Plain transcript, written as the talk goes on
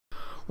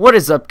What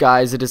is up,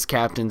 guys? It is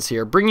Captains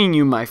here, bringing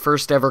you my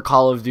first ever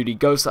Call of Duty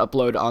Ghosts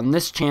upload on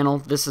this channel.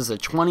 This is a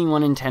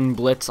 21-10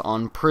 Blitz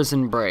on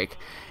Prison Break.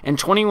 And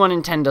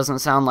 21-10 doesn't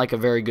sound like a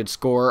very good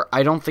score.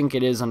 I don't think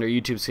it is under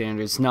YouTube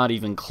standards, not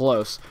even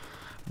close.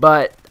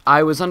 But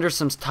I was under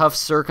some tough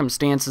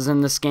circumstances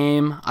in this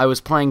game. I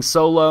was playing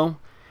solo,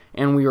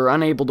 and we were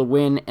unable to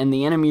win, and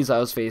the enemies I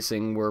was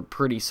facing were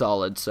pretty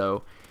solid,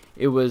 so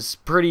it was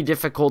pretty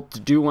difficult to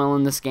do well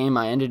in this game.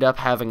 I ended up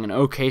having an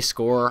okay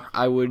score.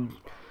 I would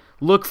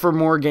look for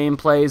more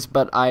gameplays,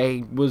 but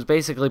I was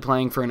basically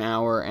playing for an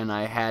hour, and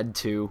I had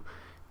to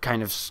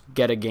kind of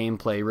get a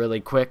gameplay really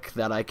quick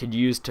that I could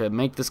use to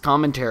make this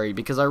commentary,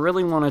 because I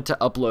really wanted to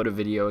upload a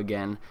video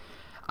again.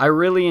 I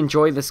really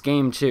enjoy this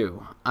game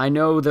too. I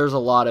know there's a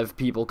lot of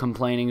people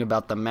complaining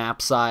about the map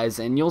size,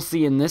 and you'll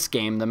see in this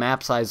game the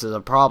map size is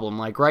a problem.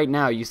 Like right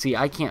now, you see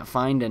I can't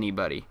find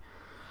anybody.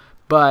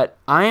 But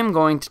I am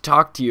going to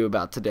talk to you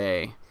about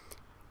today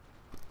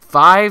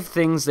 5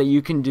 things that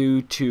you can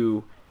do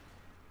to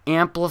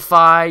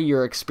amplify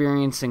your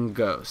experience in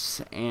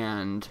Ghosts,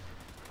 and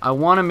I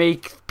want to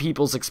make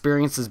people's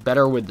experiences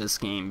better with this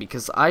game,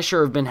 because I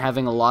sure have been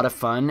having a lot of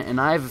fun,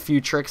 and I have a few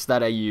tricks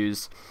that I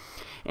use,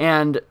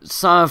 and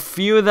a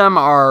few of them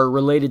are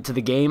related to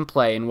the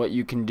gameplay and what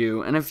you can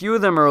do, and a few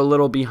of them are a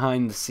little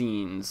behind the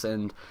scenes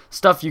and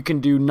stuff you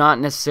can do not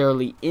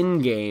necessarily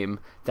in-game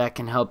that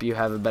can help you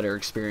have a better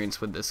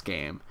experience with this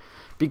game,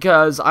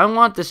 because I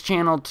want this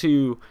channel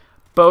to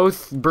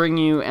both bring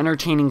you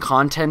entertaining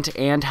content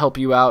and help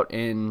you out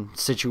in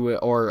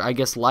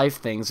life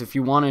things. If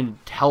you wanted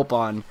help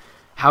on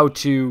how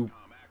to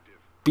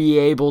be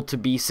able to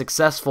be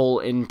successful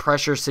in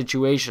pressure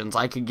situations,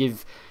 I could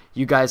give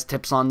you guys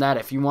tips on that.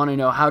 If you want to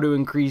know how to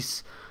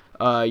increase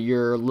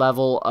your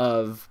level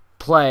of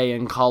play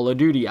in Call of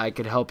Duty, I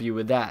could help you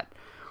with that.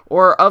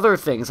 Or other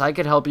things, I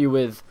could help you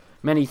with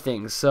many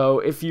things. So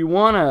if you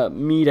want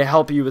me to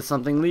help you with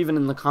something, leave it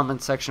in the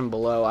comment section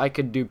below. I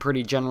could do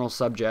pretty general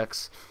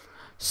subjects.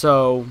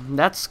 So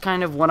that's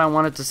kind of what I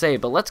wanted to say,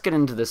 but let's get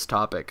into this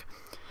topic.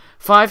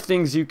 5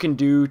 things you can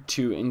do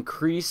to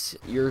increase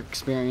your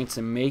experience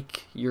and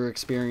make your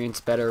experience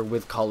better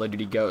with Call of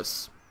Duty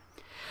Ghosts.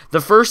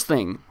 The first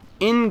thing,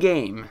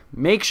 in-game,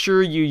 make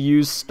sure you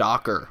use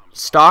Stalker.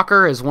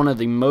 Stalker is one of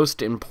the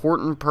most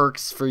important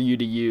perks for you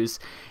to use,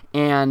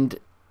 and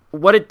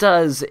what it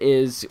does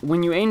is,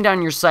 when you aim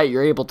down your sight,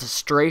 you're able to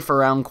strafe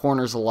around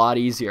corners a lot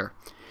easier.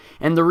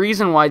 And the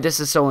reason why this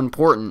is so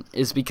important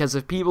is because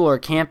if people are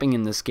camping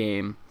in this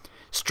game,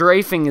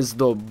 strafing is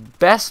the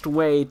best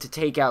way to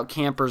take out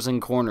campers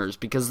in corners,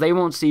 because they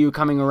won't see you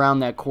coming around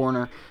that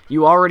corner.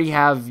 You already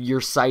have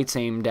your sights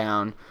aimed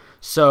down,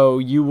 so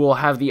you will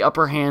have the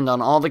upper hand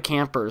on all the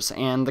campers,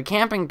 and the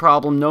camping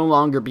problem no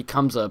longer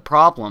becomes a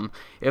problem.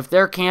 If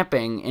they're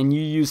camping and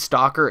you use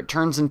Stalker, it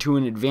turns into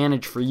an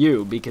advantage for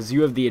you, because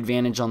you have the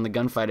advantage on the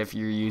gunfight if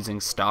you're using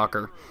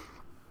Stalker.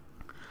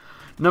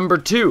 Number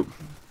 2,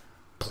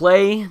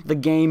 play the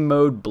game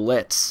mode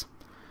Blitz.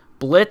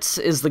 Blitz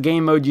is the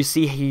game mode you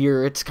see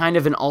here. It's kind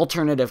of an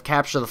alternative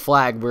capture the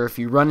flag, where if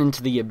you run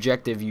into the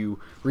objective, you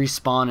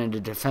respawn in a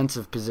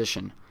defensive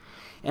position.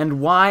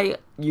 And why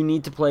you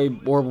need to play,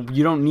 or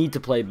you don't need to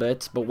play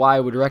Blitz, but why I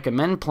would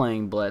recommend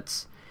playing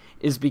Blitz,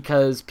 is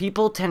because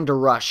people tend to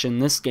rush in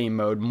this game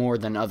mode more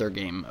than other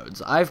game modes.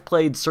 I've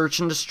played Search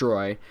and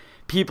Destroy.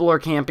 People are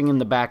camping in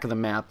the back of the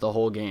map the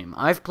whole game.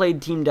 I've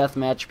played Team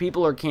Deathmatch.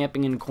 People are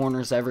camping in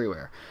corners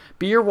everywhere.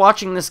 But you're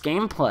watching this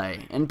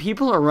gameplay, and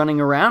people are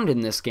running around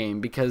in this game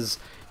because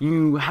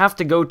you have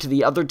to go to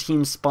the other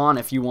team's spawn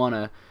if you want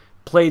to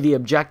play the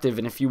objective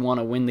and if you want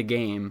to win the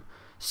game.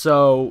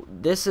 So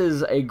this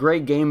is a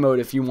great game mode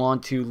if you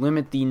want to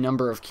limit the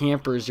number of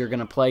campers you're going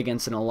to play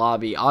against in a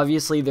lobby.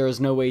 Obviously, there is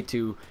no way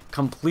to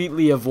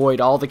completely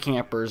avoid all the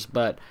campers,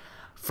 but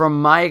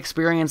from my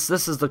experience,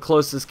 this is the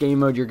closest game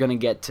mode you're going to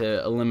get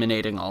to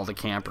eliminating all the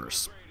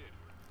campers.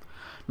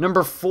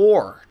 Number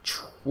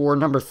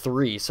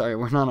 3, sorry,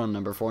 we're not on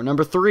number 4.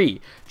 Number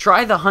 3,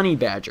 try the Honey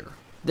Badger.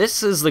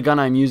 This is the gun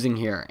I'm using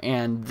here,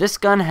 and this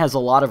gun has a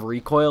lot of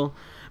recoil,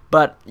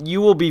 but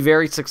you will be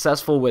very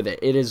successful with it.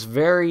 It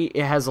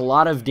has a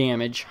lot of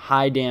damage,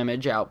 high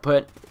damage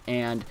output,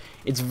 and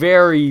it's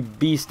very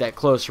beast at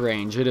close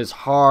range. It is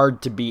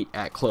hard to beat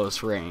at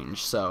close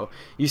range. So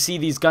you see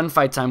these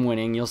gunfights I'm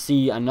winning. You'll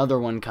see another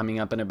one coming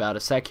up in about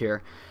a sec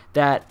here,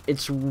 that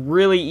it's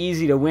really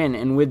easy to win.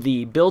 And with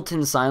the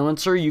built-in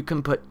silencer, you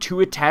can put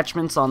 2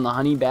 attachments on the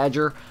Honey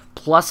Badger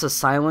plus a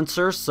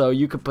silencer, so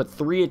you could put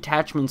 3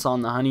 attachments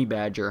on the Honey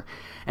Badger.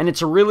 And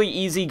it's a really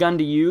easy gun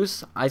to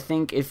use. I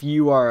think if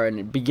you are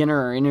a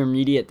beginner or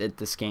intermediate at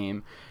this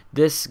game,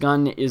 this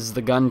gun is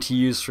the gun to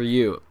use for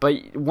you.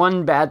 But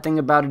one bad thing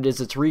about it is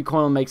its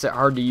recoil makes it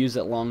hard to use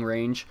at long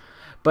range.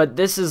 But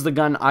this is the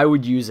gun I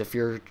would use if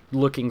you're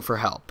looking for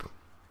help.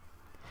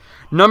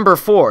 Number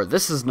 4,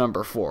 this is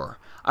number 4.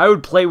 I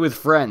would play with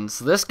friends.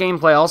 This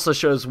gameplay also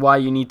shows why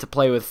you need to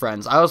play with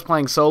friends. I was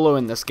playing solo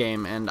in this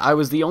game, and I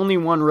was the only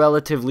one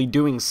relatively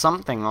doing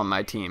something on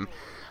my team.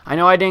 I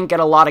know I didn't get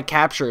a lot of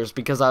captures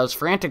because I was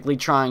frantically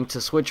trying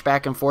to switch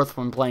back and forth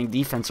when playing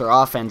defense or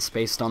offense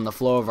based on the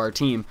flow of our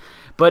team.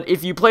 But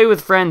if you play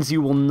with friends,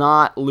 you will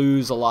not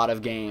lose a lot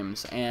of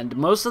games. And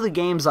most of the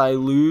games I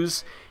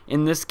lose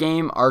in this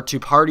game are to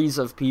parties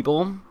of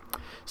people.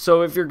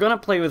 So if you're going to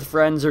play with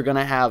friends, you're going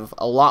to have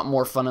a lot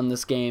more fun in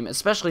this game,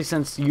 especially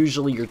since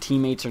usually your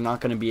teammates are not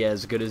going to be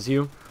as good as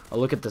you. Oh,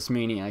 look at this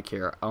maniac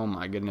here. Oh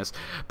my goodness.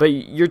 But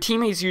your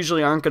teammates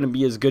usually aren't going to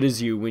be as good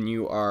as you when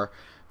you are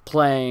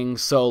playing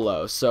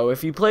solo. So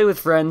if you play with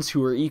friends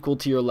who are equal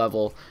to your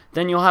level,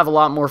 then you'll have a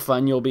lot more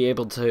fun. You'll be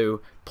able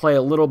to play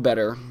a little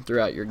better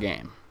throughout your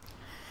game.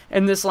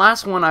 And this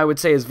last one I would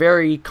say is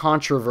very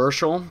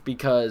controversial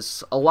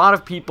because a lot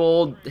of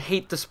people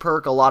hate this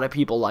perk, a lot of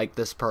people like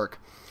this perk.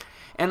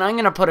 And I'm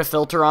going to put a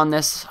filter on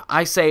this.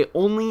 I say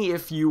only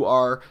if you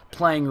are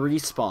playing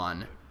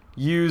Respawn,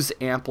 use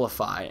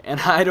Amplify. And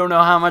I don't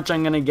know how much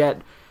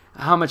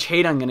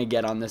hate I'm going to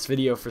get on this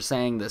video for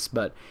saying this,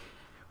 but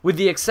with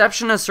the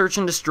exception of Search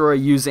and Destroy,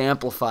 use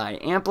Amplify.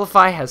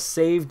 Amplify has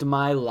saved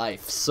my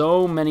life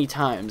so many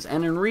times.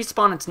 And in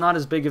Respawn, it's not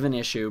as big of an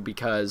issue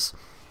because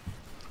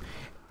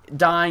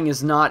dying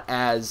is not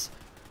as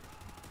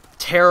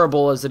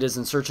terrible as it is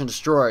in Search and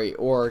Destroy,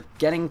 or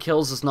getting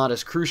kills is not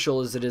as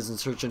crucial as it is in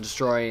Search and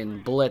Destroy,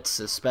 and Blitz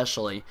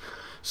especially.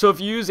 So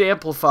if you use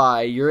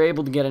Amplify, you're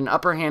able to get an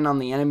upper hand on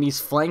the enemies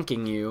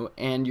flanking you,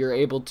 and you're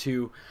able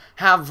to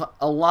have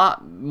a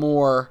lot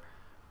more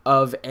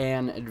of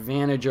an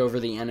advantage over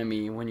the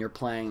enemy when you're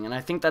playing, and I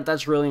think that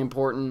that's really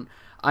important.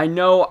 I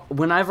know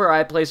whenever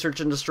I play Search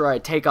and Destroy, I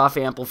take off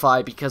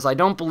Amplify because I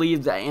don't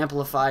believe that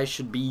Amplify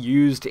should be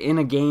used in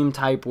a game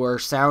type where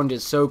sound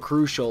is so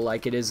crucial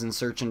like it is in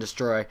Search and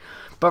Destroy.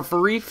 But for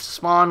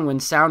Respawn, when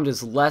sound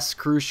is less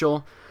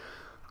crucial,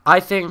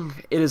 I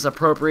think it is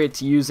appropriate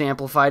to use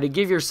Amplify to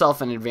give yourself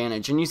an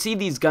advantage. And you see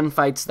these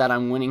gunfights that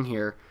I'm winning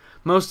here.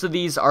 Most of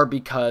these are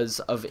because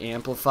of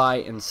Amplify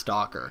and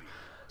Stalker.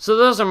 So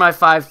those are my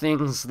 5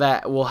 things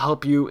that will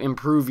help you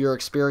improve your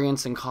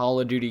experience in Call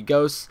of Duty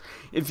Ghosts.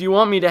 If you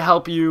want me to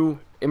help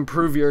you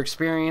improve your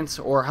experience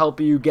or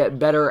help you get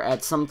better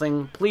at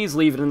something, please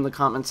leave it in the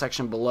comment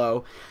section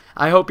below.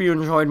 I hope you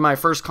enjoyed my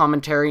first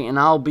commentary, and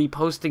I'll be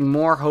posting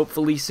more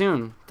hopefully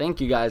soon.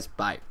 Thank you guys.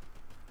 Bye.